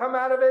nations would come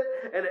out of it,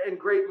 and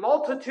great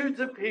multitudes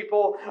of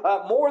people,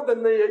 more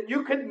than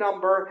you could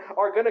number,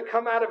 are going to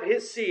come out of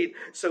his seed.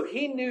 So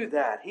he knew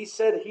that. He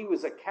said he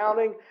was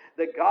accounting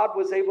that God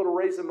was able to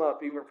raise him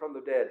up even from the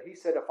dead. He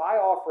said, if I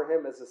offer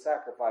him as a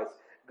sacrifice,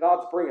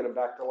 God's bringing him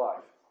back to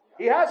life.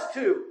 He has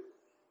to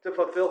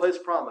fulfill His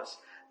promise.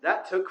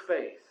 That took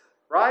faith,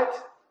 right?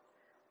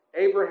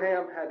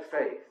 Abraham had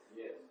faith.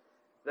 Yes.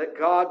 That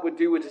God would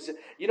do what He said.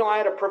 You know, I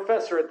had a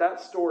professor at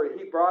that story.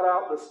 He brought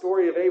out the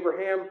story of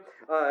Abraham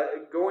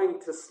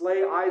going to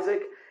slay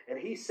Isaac. And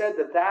he said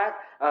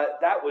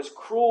that was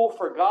cruel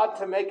for God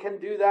to make him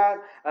do that.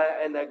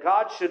 And that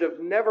God should have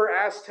never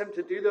asked him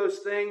to do those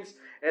things.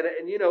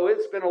 And you know,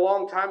 it's been a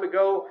long time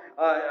ago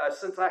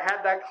since I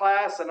had that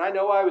class. And I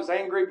know I was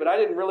angry, but I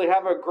didn't really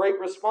have a great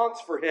response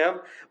for him.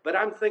 But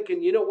I'm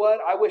thinking, you know what?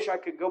 I wish I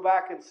could go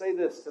back and say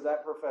this to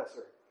that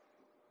professor.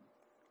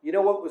 You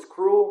know what was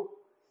cruel?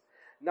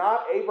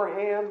 Not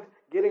Abraham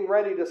getting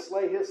ready to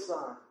slay his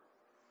son.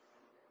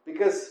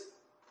 Because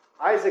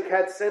Isaac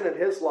had sin in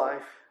his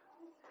life.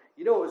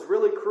 You know what was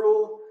really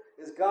cruel?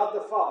 Is God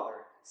the Father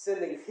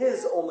sending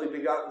His only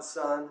begotten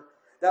Son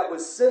that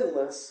was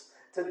sinless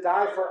to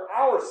die for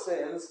our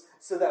sins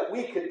so that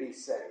we could be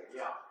saved.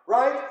 Yeah.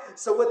 Right?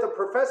 So what the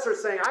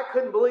professor's saying, I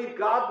couldn't believe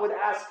God would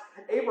ask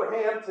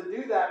Abraham to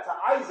do that to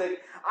Isaac.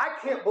 I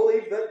can't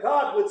believe that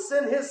God would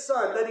send His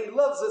Son, that He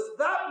loves us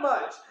that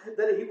much,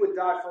 that He would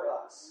die for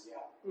us.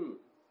 Yeah.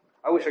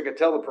 I wish I could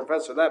tell the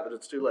professor that, but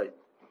it's too late.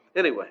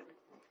 Anyway,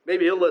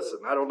 maybe he'll listen.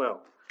 I don't know.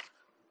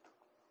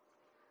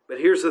 But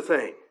here's the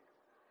thing.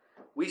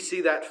 we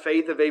see that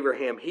faith of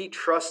Abraham. He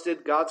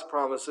trusted God's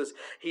promises.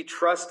 He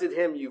trusted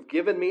him. You've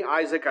given me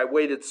Isaac. I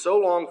waited so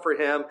long for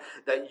him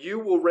that you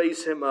will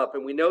raise him up.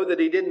 And we know that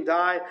he didn't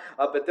die,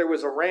 but there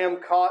was a ram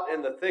caught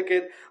in the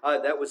thicket.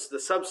 That was the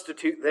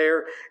substitute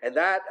there. And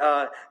that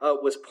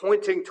was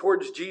pointing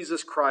towards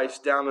Jesus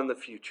Christ down in the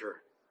future.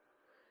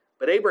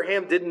 But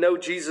Abraham didn't know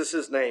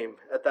Jesus' name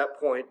at that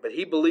point, but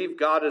he believed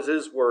God as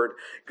his word.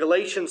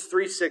 Galatians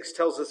 3:6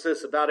 tells us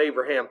this about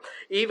Abraham.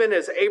 Even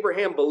as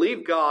Abraham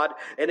believed God,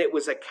 and it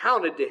was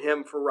accounted to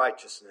him for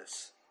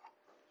righteousness.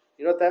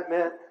 You know what that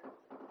meant?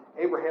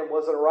 Abraham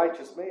wasn't a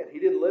righteous man. He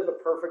didn't live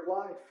a perfect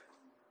life.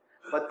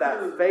 But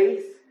that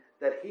faith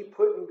that he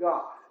put in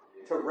God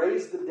to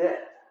raise the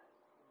dead,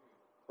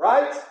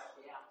 right?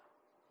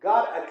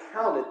 God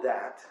accounted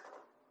that.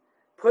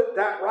 Put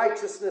that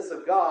righteousness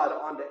of God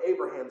onto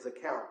Abraham's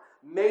account.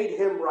 Made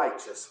him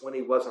righteous when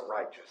he wasn't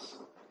righteous.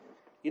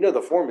 You know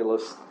the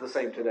formula's the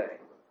same today.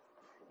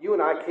 You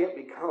and I can't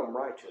become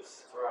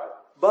righteous. Right.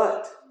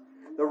 But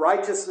the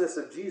righteousness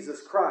of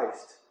Jesus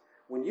Christ,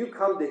 when you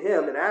come to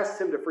him and ask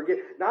him to forgive,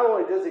 not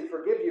only does he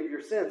forgive you of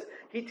your sins,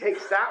 he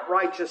takes that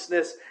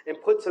righteousness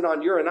and puts it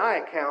on your and I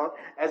account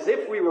as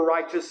if we were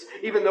righteous,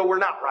 even though we're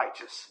not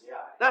righteous. Yeah.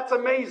 That's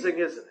amazing,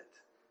 isn't it?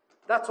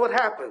 That's what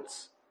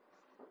happens.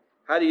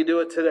 How do you do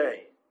it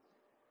today?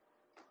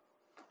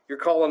 You're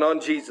calling on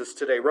Jesus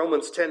today.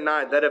 Romans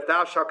 10:9, that if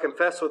thou shalt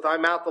confess with thy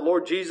mouth the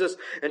Lord Jesus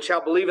and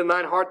shalt believe in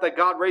thine heart that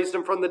God raised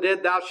him from the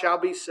dead, thou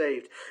shalt be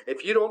saved.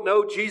 If you don't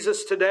know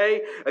Jesus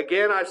today,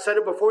 again, I've said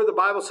it before, the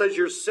Bible says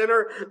you're a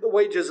sinner. The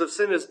wages of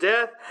sin is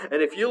death.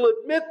 And if you'll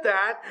admit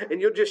that and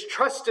you'll just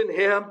trust in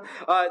him,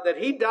 that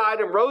he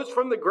died and rose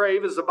from the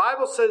grave, as the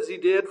Bible says he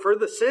did, for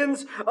the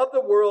sins of the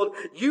world,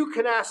 you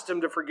can ask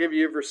him to forgive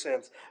you of your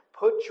sins.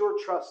 Put your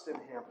trust in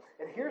him.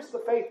 And here's the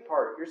faith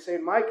part. You're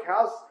saying, Mike,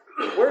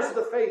 where's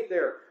the faith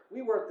there?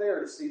 We weren't there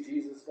to see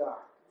Jesus die.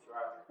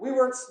 Right. We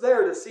weren't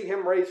there to see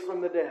him raised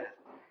from the dead.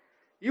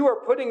 You are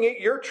putting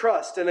your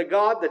trust in a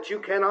God that you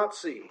cannot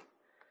see.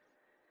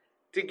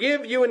 To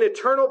give you an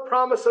eternal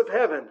promise of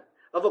heaven,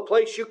 of a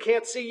place you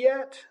can't see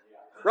yet.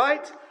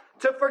 Right?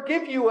 To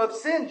forgive you of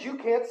sins you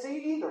can't see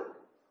either.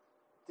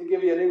 To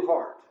give you a new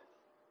heart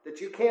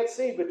that you can't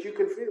see but you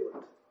can feel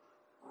it.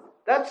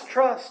 That's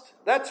trust.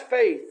 That's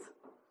faith.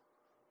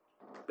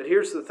 But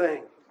here's the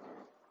thing.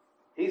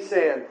 He's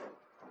saying,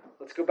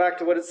 let's go back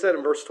to what it said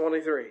in verse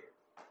 23.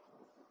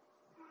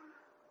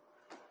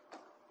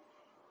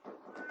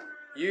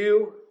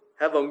 You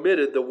have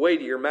omitted the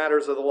weightier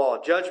matters of the law,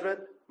 judgment,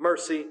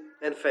 mercy,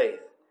 and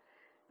faith.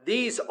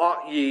 These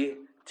ought ye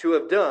to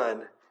have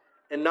done,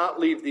 and not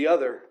leave the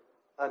other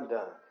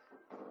undone.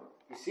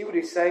 You see what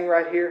he's saying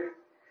right here?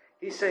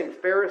 He's saying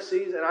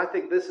Pharisees, and I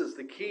think this is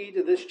the key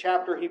to this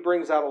chapter. He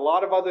brings out a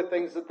lot of other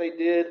things that they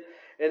did,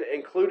 and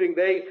including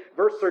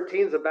verse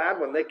 13 is a bad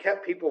one. They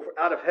kept people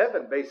out of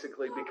heaven,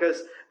 basically,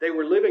 because they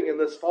were living in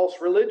this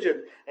false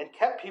religion and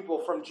kept people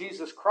from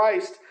Jesus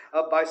Christ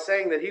by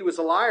saying that he was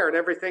a liar and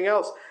everything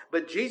else.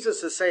 But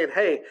Jesus is saying,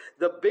 hey,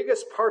 the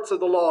biggest parts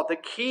of the law, the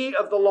key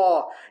of the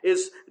law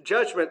is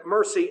judgment,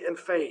 mercy, and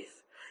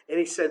faith. And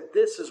he said,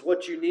 this is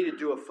what you needed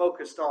to have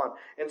focused on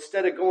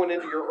instead of going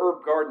into your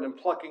herb garden and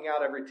plucking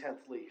out every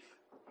 10th leaf.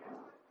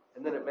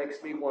 And then it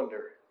makes me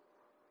wonder,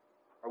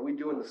 are we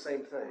doing the same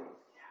thing?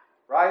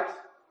 Right?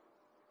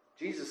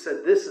 Jesus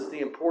said this is the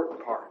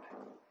important part.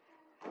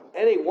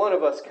 Any one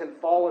of us can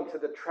fall into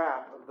the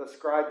trap of the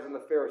scribes and the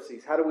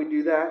Pharisees. How do we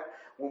do that?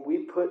 When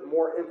we put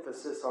more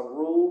emphasis on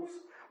rules,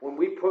 when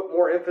we put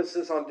more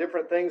emphasis on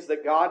different things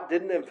that God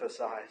didn't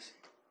emphasize,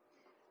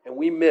 and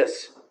we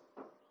miss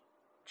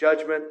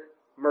judgment,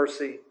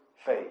 mercy,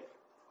 faith.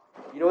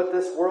 You know what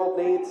this world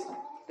needs?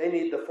 They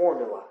need the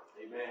formula.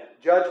 Amen.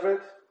 Judgment,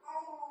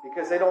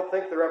 because they don't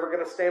think they're ever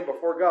going to stand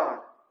before God.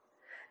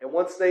 And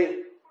once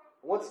they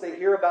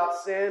hear about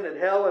sin and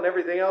hell and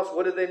everything else,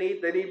 what do they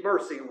need? They need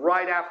mercy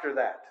right after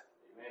that.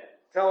 Amen.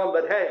 Tell them,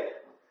 but hey,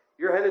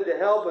 you're headed to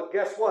hell, but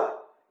guess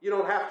what? You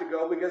don't have to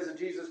go because of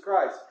Jesus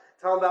Christ.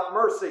 Tell them about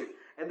mercy.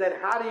 And then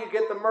how do you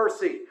get the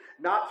mercy?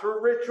 Not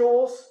through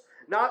rituals,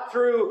 not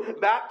through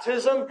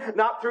baptism,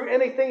 not through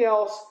anything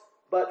else,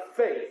 but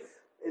faith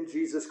in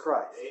Jesus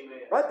Christ. Amen.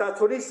 Right?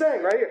 That's what he's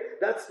saying right here.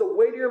 That's the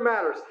weightier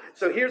matters.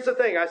 So here's the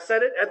thing. I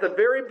said it at the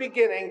very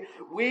beginning.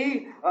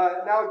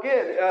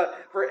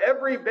 For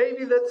every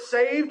baby that's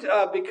saved,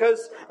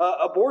 because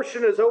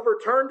abortion is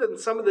overturned in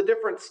some of the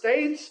different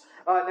states,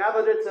 now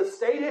that it's a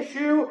state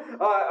issue,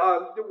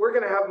 we're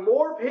going to have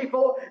more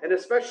people, and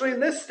especially in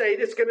this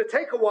state, it's going to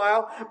take a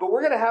while, but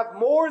we're going to have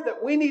more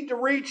that we need to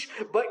reach.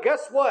 But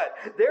guess what?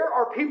 There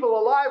are people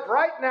alive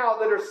right now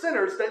that are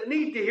sinners that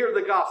need to hear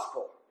the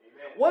gospel.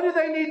 Amen. What do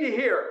they need to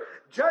hear?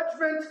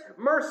 Judgment,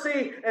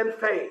 mercy, and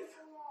faith.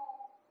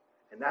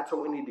 And that's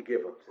what we need to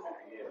give them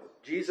today.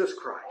 Jesus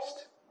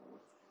Christ.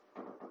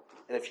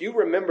 And if you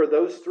remember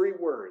those three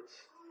words,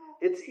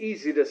 it's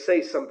easy to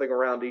say something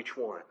around each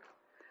one.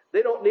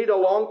 They don't need a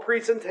long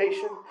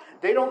presentation.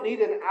 They don't need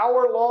an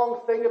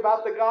hour-long thing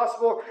about the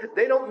gospel.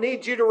 They don't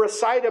need you to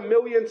recite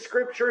 1,000,000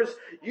 scriptures.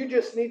 You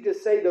just need to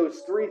say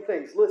those three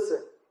things.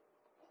 Listen,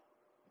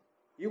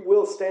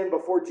 will stand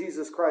before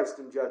Jesus Christ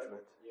in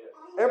judgment.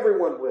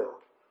 Everyone will.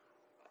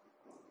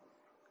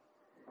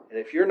 And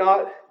if you're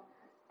not,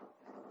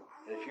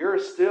 if you're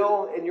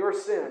still in your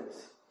sins,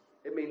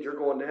 it means you're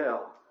going to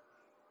hell.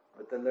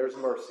 But then there's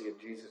mercy of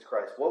Jesus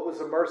Christ. What was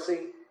the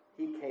mercy?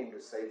 He came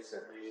to save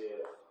sinners.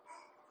 Yeah.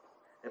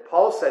 And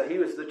Paul said he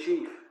was the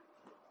chief.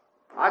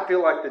 I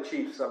feel like the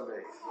chief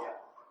someday. Yeah.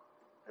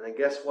 And then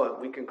guess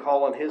what? We can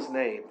call on his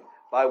name.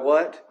 By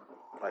what?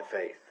 By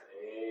faith.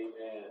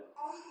 Amen.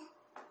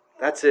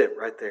 That's it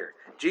right there.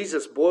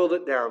 Jesus boiled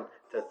it down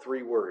to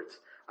 3 words.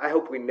 I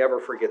hope we never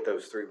forget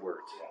those 3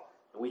 words. Yeah.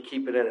 We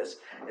keep it in us.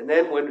 And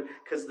then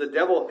because the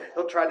devil,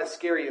 he'll try to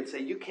scare you and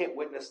say, you can't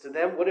witness to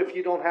them. What if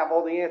you don't have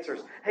all the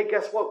answers? Hey,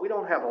 guess what? We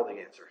don't have all the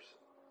answers.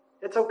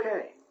 It's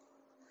okay.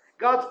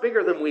 God's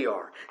bigger than we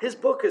are. His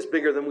book is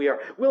bigger than we are.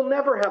 We'll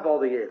never have all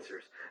the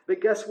answers. But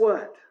guess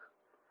what?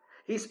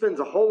 He spends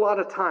a whole lot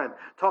of time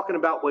talking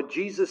about what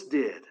Jesus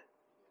did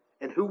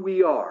and who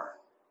we are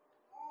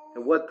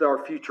and what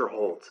our future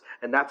holds.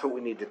 And that's what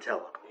we need to tell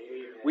them.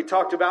 Amen. We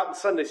talked about in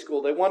Sunday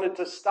school, they wanted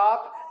to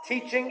stop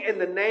teaching in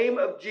the name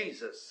of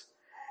Jesus.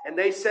 And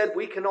they said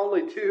we can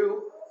only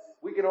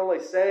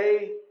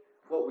say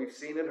what we've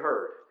seen and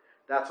heard.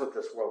 That's what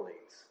this world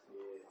needs.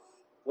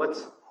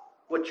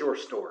 What's your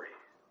story?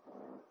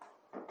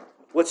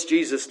 What's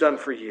Jesus done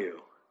for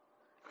you?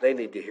 They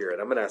need to hear it.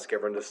 I'm going to ask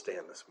everyone to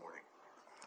stand this morning.